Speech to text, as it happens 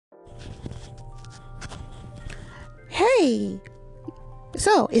Hey,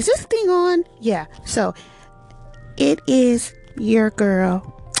 so is this thing on? Yeah, so it is your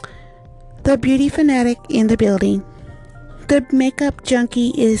girl, the beauty fanatic in the building. The makeup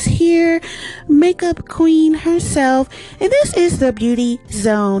junkie is here, makeup queen herself, and this is the Beauty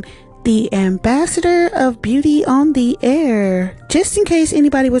Zone, the ambassador of beauty on the air, just in case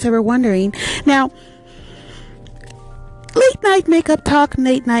anybody was ever wondering. Now, late night makeup talk,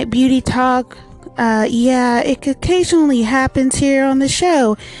 late night beauty talk, it occasionally happens here on the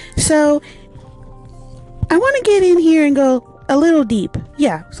show. So I want to get in here and go a little deep.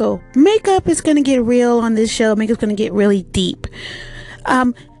 Yeah, so makeup is going to get real on this show. Makeup's going to get really deep.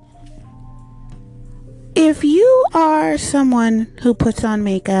 If you are someone who puts on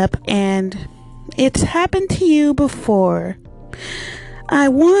makeup and it's happened to you before, I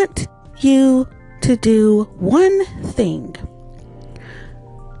want you to do one thing.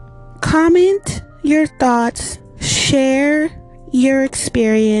 Comment your thoughts, share your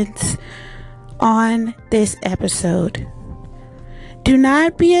experience on this episode. Do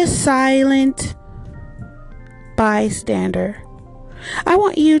not be a silent bystander. I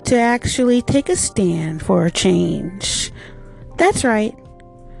want you to actually take a stand for a change. That's right.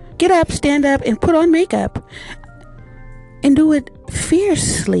 Get up, stand up, and put on makeup. And do it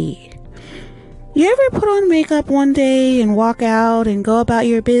fiercely. You ever put on makeup one day and walk out and go about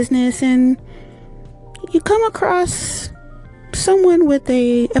your business and you come across someone with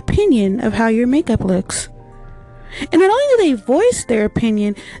a opinion of how your makeup looks? And not only do they voice their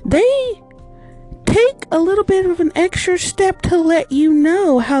opinion, they take a little bit of an extra step to let you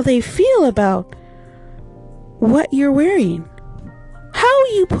know how they feel about what you're wearing, how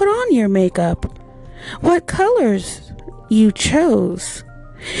you put on your makeup, what colors you chose.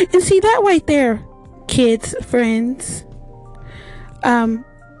 And see, that right there, kids, friends,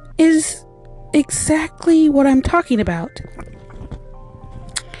 is exactly what I'm talking about.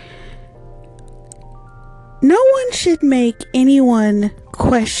 No one should make anyone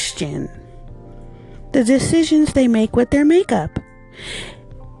question the decisions they make with their makeup.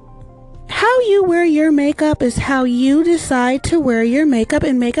 How you wear your makeup is how you decide to wear your makeup,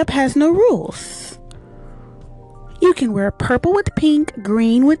 and makeup has no rules. You can wear purple with pink,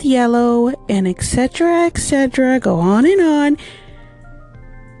 green with yellow, and etc., etc. Go on and on.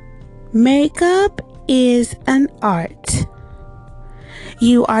 Makeup is an art.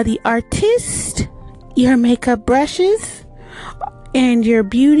 You are the artist. Your makeup brushes and your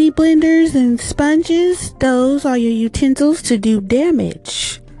beauty blenders and sponges, those are your utensils to do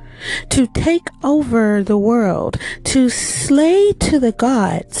damage, to take over the world, to slay to the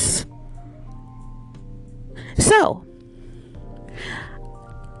gods. So,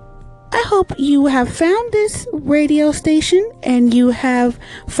 I hope you have found this radio station and you have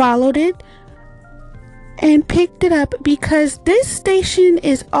followed it and picked it up, because this station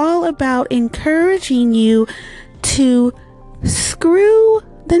is all about encouraging you to screw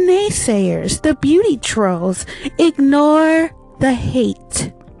the naysayers, the beauty trolls. Ignore the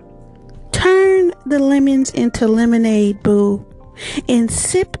hate. Turn the lemons into lemonade, boo, and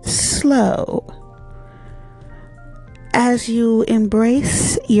sip slow as you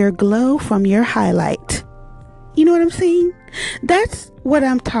embrace your glow from your highlight. You know what I'm saying? That's what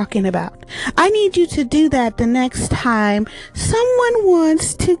I'm talking about. I need you to do that the next time someone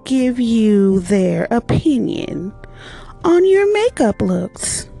wants to give you their opinion on your makeup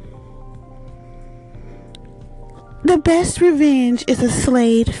looks. The best revenge is a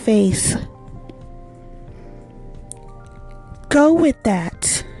slayed face. Go with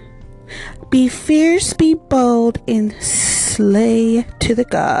that. Be fierce, be bold, and slay to the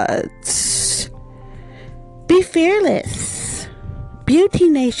gods. Be fearless. Beauty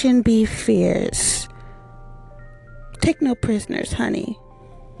Nation, be fierce. Take no prisoners, honey.